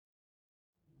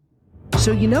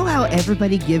So you know how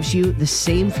everybody gives you the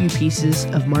same few pieces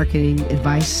of marketing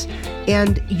advice?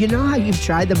 And you know how you've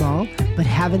tried them all, but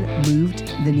haven't moved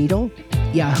the needle?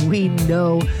 Yeah, we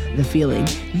know the feeling.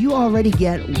 You already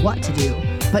get what to do,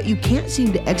 but you can't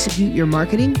seem to execute your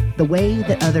marketing the way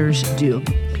that others do.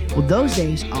 Well, those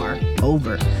days are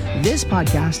over. This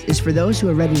podcast is for those who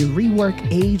are ready to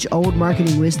rework age-old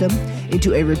marketing wisdom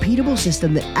into a repeatable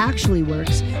system that actually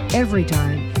works every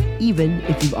time, even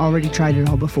if you've already tried it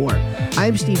all before.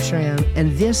 I'm Steve Schramm,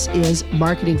 and this is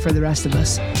Marketing for the Rest of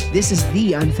Us. This is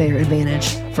the unfair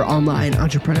advantage for online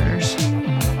entrepreneurs.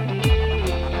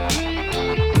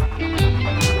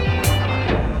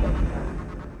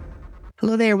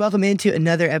 Hello there. Welcome into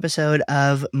another episode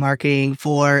of Marketing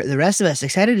for the Rest of Us.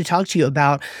 Excited to talk to you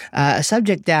about a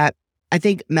subject that I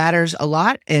think matters a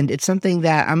lot, and it's something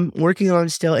that I'm working on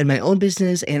still in my own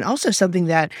business, and also something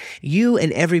that you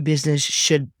and every business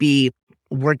should be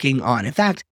working on. In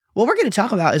fact, what we're going to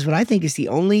talk about is what I think is the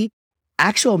only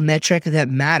actual metric that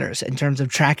matters in terms of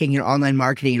tracking your online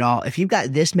marketing at all. If you've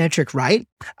got this metric right,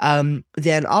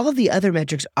 then all of the other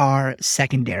metrics are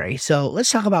secondary. So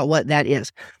let's talk about what that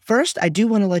is. First, I do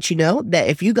want to let you know that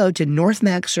if you go to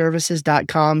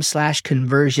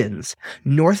northmacservices.com/conversions,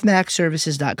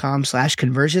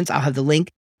 northmacservices.com/conversions, I'll have the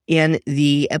link in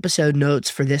the episode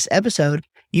notes for this episode.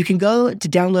 You can go to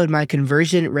download my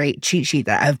conversion rate cheat sheet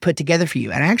that I've put together for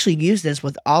you. And I actually use this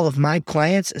with all of my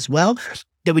clients as well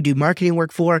that we do marketing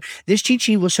work for. This cheat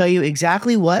sheet will show you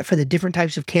exactly what, for the different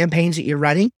types of campaigns that you're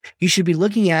running, you should be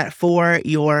looking at for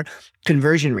your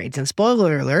conversion rates. And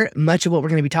spoiler alert, much of what we're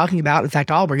going to be talking about, in fact,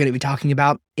 all we're going to be talking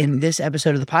about in this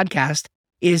episode of the podcast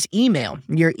is email,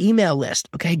 your email list,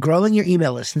 okay? Growing your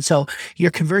email list. And so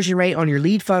your conversion rate on your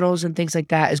lead funnels and things like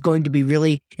that is going to be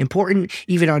really important,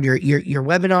 even on your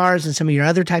webinars and some of your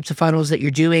other types of funnels that you're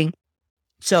doing.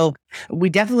 So we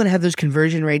definitely want to have those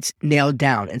conversion rates nailed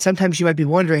down. And sometimes you might be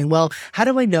wondering, well, how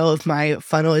do I know if my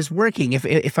funnel is working,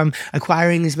 if I'm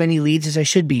acquiring as many leads as I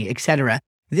should be, et cetera?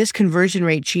 This conversion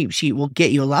rate cheat sheet will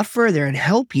get you a lot further and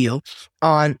help you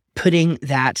on putting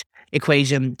that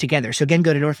equation together. So again,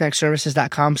 go to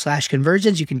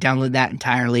northmacservices.com/conversions. You can download that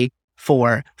entirely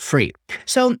for free.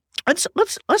 So let's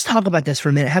talk about this for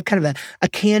a minute, have kind of a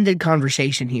candid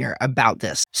conversation here about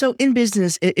this. So in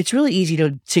business, it's really easy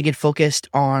to get focused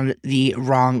on the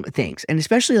wrong things. And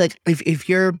especially like if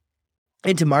you're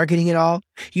into marketing at all,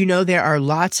 you know, there are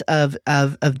lots of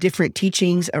different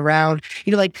teachings around,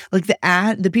 you know, like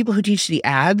the people who teach the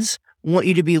ads want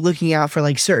you to be looking out for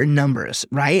like certain numbers,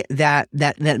 right? That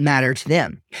matter to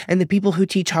them. And the people who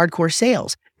teach hardcore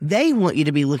sales, they want you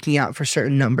to be looking out for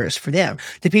certain numbers for them.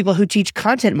 The people who teach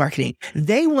content marketing,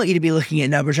 they want you to be looking at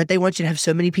numbers, right? They want you to have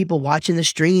so many people watching the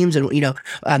streams and, you know,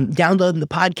 downloading the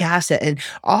podcast and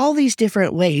all these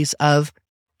different ways of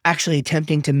actually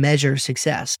attempting to measure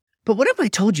success. But what if I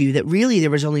told you that really there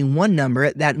was only one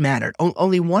number that mattered,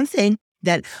 only one thing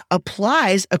that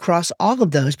applies across all of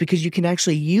those, because you can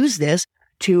actually use this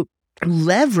to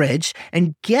leverage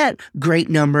and get great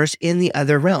numbers in the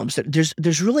other realms.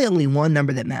 There's really only one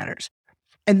number that matters.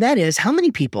 And that is, how many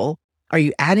people are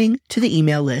you adding to the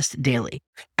email list daily?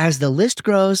 As the list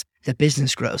grows, the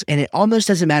business grows. And it almost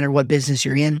doesn't matter what business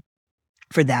you're in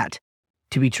for that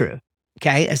to be true.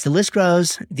 Okay. As the list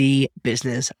grows, the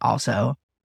business also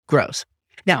grows.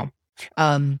 Now,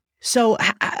 so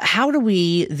how do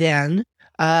we then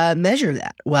measure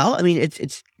that? Well, I mean,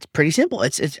 it's pretty simple.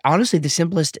 It's honestly the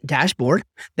simplest dashboard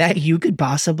that you could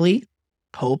possibly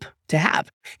hope to have.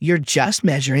 You're just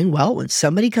measuring, well, when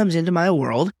somebody comes into my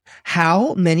world,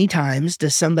 how many times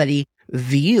does somebody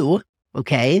view,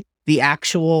 okay, the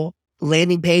actual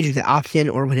landing page or the opt-in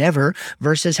or whatever,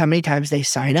 versus how many times they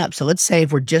sign up. So let's say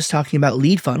if we're just talking about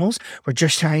lead funnels, we're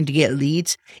just trying to get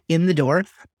leads in the door,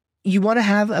 you want to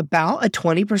have about a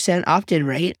 20% opt-in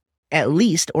rate at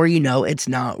least, or you know it's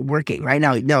not working. Right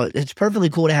now, no, it's perfectly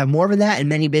cool to have more than that, and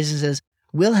many businesses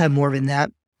will have more than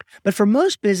that. But for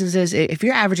most businesses, if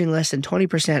you're averaging less than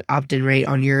 20% opt-in rate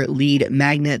on your lead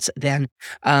magnets, then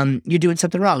you're doing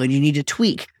something wrong, and you need to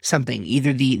tweak something,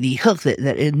 either the hook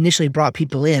that initially brought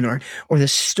people in, or the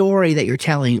story that you're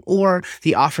telling, or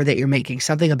the offer that you're making.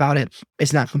 Something about it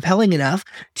is not compelling enough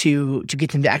to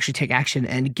get them to actually take action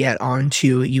and get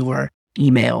onto your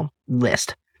email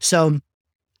list. So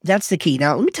that's the key.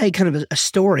 Now, let me tell you kind of a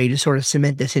story to sort of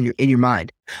cement this in your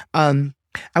mind. I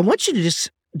want you to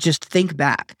just think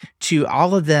back to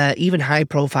all of the even high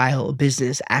profile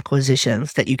business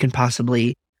acquisitions that you can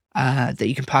possibly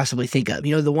think of.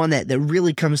 You know, the one that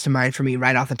really comes to mind for me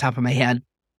right off the top of my head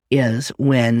is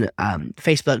when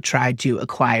Facebook tried to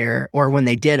acquire, or when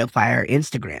they did acquire,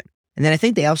 Instagram. And then I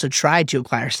think they also tried to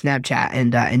acquire Snapchat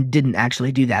and didn't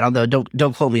actually do that. Although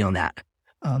don't quote me on that.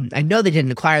 I know they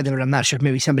didn't acquire them, but I'm not sure if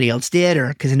maybe somebody else did, or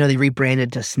because I know they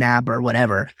rebranded to Snap or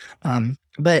whatever.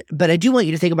 But I do want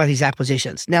you to think about these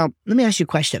acquisitions. Now, let me ask you a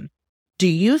question. Do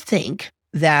you think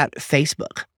that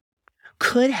Facebook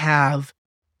could have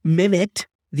mimicked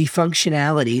the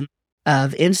functionality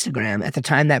of Instagram at the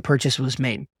time that purchase was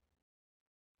made?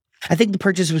 I think the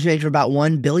purchase was made for about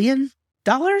 $1 billion.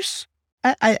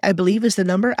 I believe is the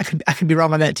number. I could be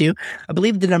wrong on that too. I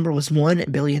believe the number was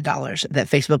 $1 billion that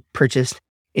Facebook purchased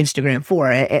Instagram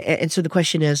for. And so the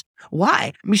question is,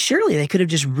 why? I mean, surely they could have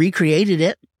just recreated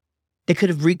it. They could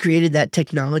have recreated that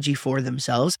technology for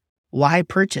themselves. Why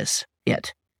purchase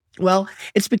it? Well,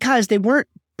 it's because they weren't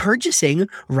purchasing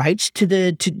rights to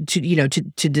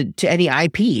any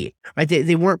IP, right?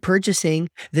 They weren't purchasing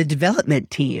the development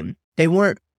team. They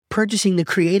weren't purchasing the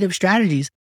creative strategies.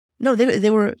 No, they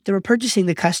were purchasing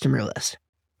the customer list,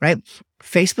 right?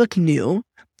 Facebook knew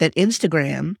that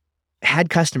Instagram had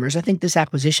customers. I think this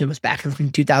acquisition was back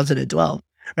in 2012,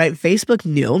 right? Facebook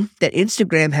knew that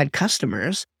Instagram had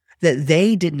customers that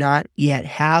they did not yet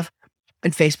have,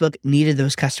 and Facebook needed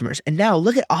those customers. And now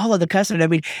look at all of the customers. I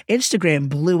mean, Instagram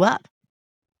blew up,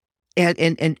 and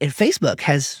Facebook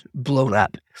has blown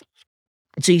up.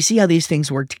 So you see how these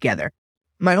things work together.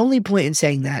 My only point in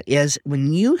saying that is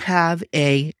when you have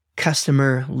a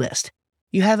customer list,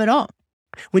 you have it all.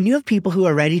 When you have people who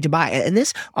are ready to buy, and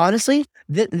this, honestly,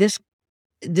 this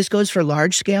goes for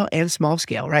large scale and small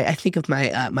scale, right? I think of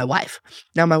my wife.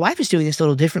 Now, my wife is doing this a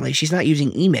little differently. She's not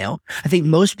using email. I think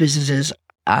most businesses,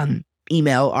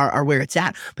 email are where it's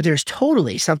at, but there's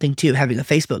totally something to having a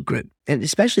Facebook group, and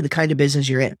especially the kind of business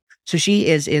you're in. So she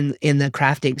is in the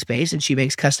crafting space, and she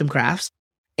makes custom crafts,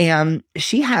 and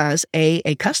she has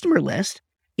a customer list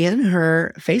in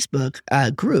her Facebook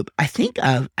group. I think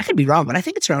I could be wrong, but I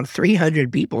think it's around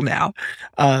 300 people now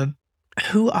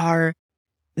who are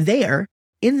there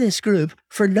in this group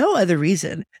for no other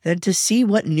reason than to see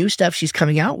what new stuff she's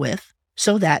coming out with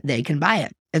so that they can buy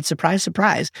it. And surprise,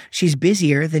 surprise, she's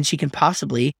busier than she can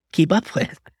possibly keep up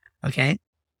with. Okay.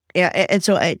 And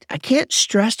so I can't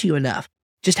stress to you enough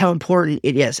just how important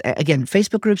it is. Again,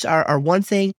 Facebook groups are one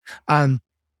thing.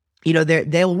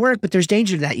 They'll work, but there's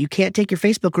danger to that. You can't take your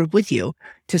Facebook group with you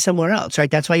to somewhere else, right?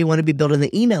 That's why you want to be building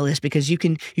the email list, because you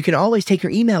can always take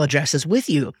your email addresses with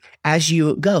you as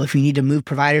you go if you need to move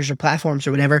providers or platforms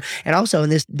or whatever. And also in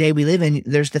this day we live in,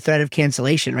 there's the threat of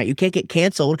cancellation, right? You can't get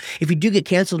canceled. If you do get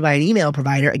canceled by an email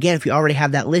provider, again, if you already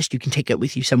have that list, you can take it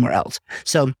with you somewhere else.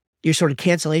 So you're sort of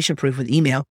cancellation proof with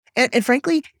email. And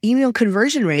frankly, email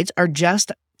conversion rates are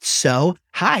just so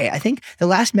high. I think the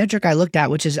last metric I looked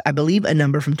at, which is, I believe, a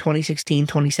number from 2016,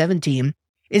 2017,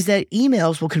 is that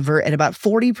emails will convert at about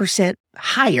 40%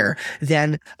 higher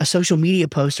than a social media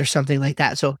post or something like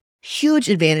that. So huge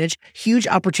advantage, huge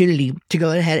opportunity to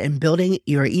go ahead and building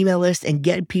your email list and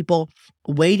get people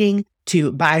waiting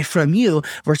to buy from you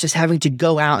versus having to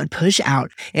go out and push out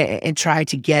and try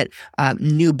to get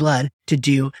new blood to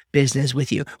do business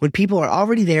with you. When people are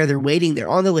already there, they're waiting, they're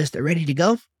on the list, they're ready to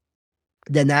go,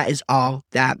 then that is all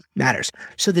that matters.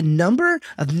 So the number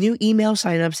of new email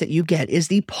signups that you get is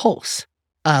the pulse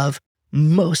of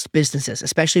most businesses,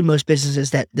 especially most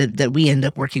businesses that we end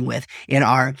up working with in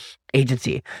our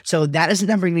agency. So that is a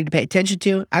number you need to pay attention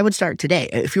to. I would start today.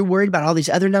 If you're worried about all these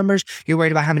other numbers, you're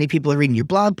worried about how many people are reading your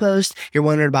blog post, you're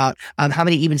wondering about how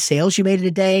many even sales you made in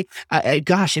a day.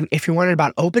 If you're wondering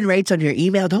about open rates on your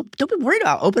email, don't be worried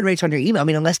about open rates on your email. I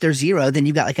mean, unless they're zero, then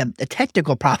you've got like a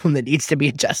technical problem that needs to be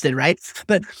adjusted, right?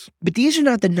 But these are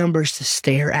not the numbers to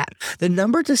stare at. The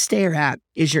number to stare at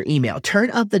is your email. Turn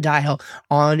up the dial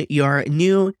on your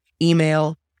new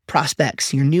email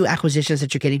prospects, your new acquisitions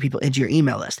that you're getting people into your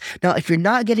email list. Now, if you're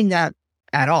not getting that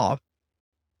at all,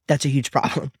 that's a huge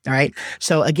problem. All right.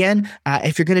 So again,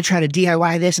 if you're going to try to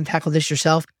DIY this and tackle this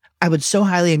yourself, I would so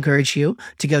highly encourage you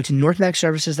to go to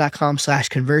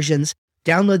northmaxservices.com/conversions,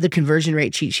 download the conversion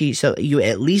rate cheat sheet so you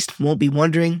at least won't be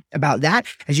wondering about that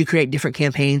as you create different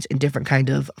campaigns and different kind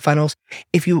of funnels.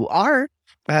 If you are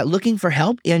looking for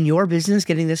help in your business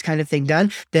getting this kind of thing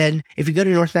done, then if you go to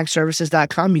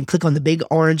northmaxservices.com, you can click on the big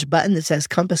orange button that says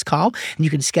Compass Call, and you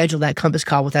can schedule that Compass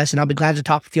Call with us, and I'll be glad to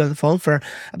talk with you on the phone for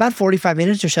about 45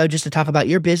 minutes or so just to talk about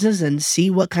your business and see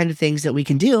what kind of things that we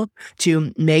can do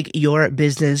to make your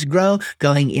business grow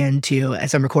going into,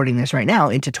 as I'm recording this right now,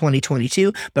 into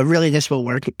 2022. But really, this will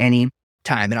work any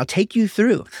time. And I'll take you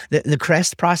through the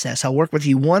CREST process. I'll work with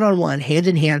you one-on-one, hand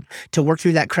in hand, to work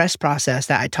through that CREST process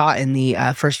that I taught in the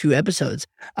first few episodes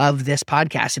of this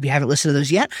podcast. If you haven't listened to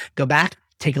those yet, go back,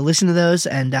 take a listen to those.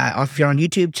 And if you're on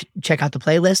YouTube, check out the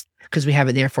playlist because we have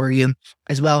it there for you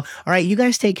as well. All right, you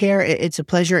guys take care. It's a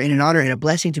pleasure and an honor and a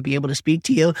blessing to be able to speak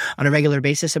to you on a regular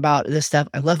basis about this stuff.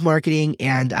 I love marketing,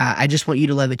 and I just want you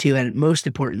to love it too. And most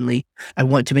importantly, I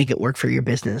want to make it work for your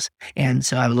business. And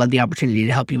so I would love the opportunity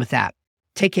to help you with that.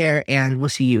 Take care, and we'll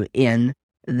see you in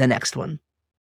the next one.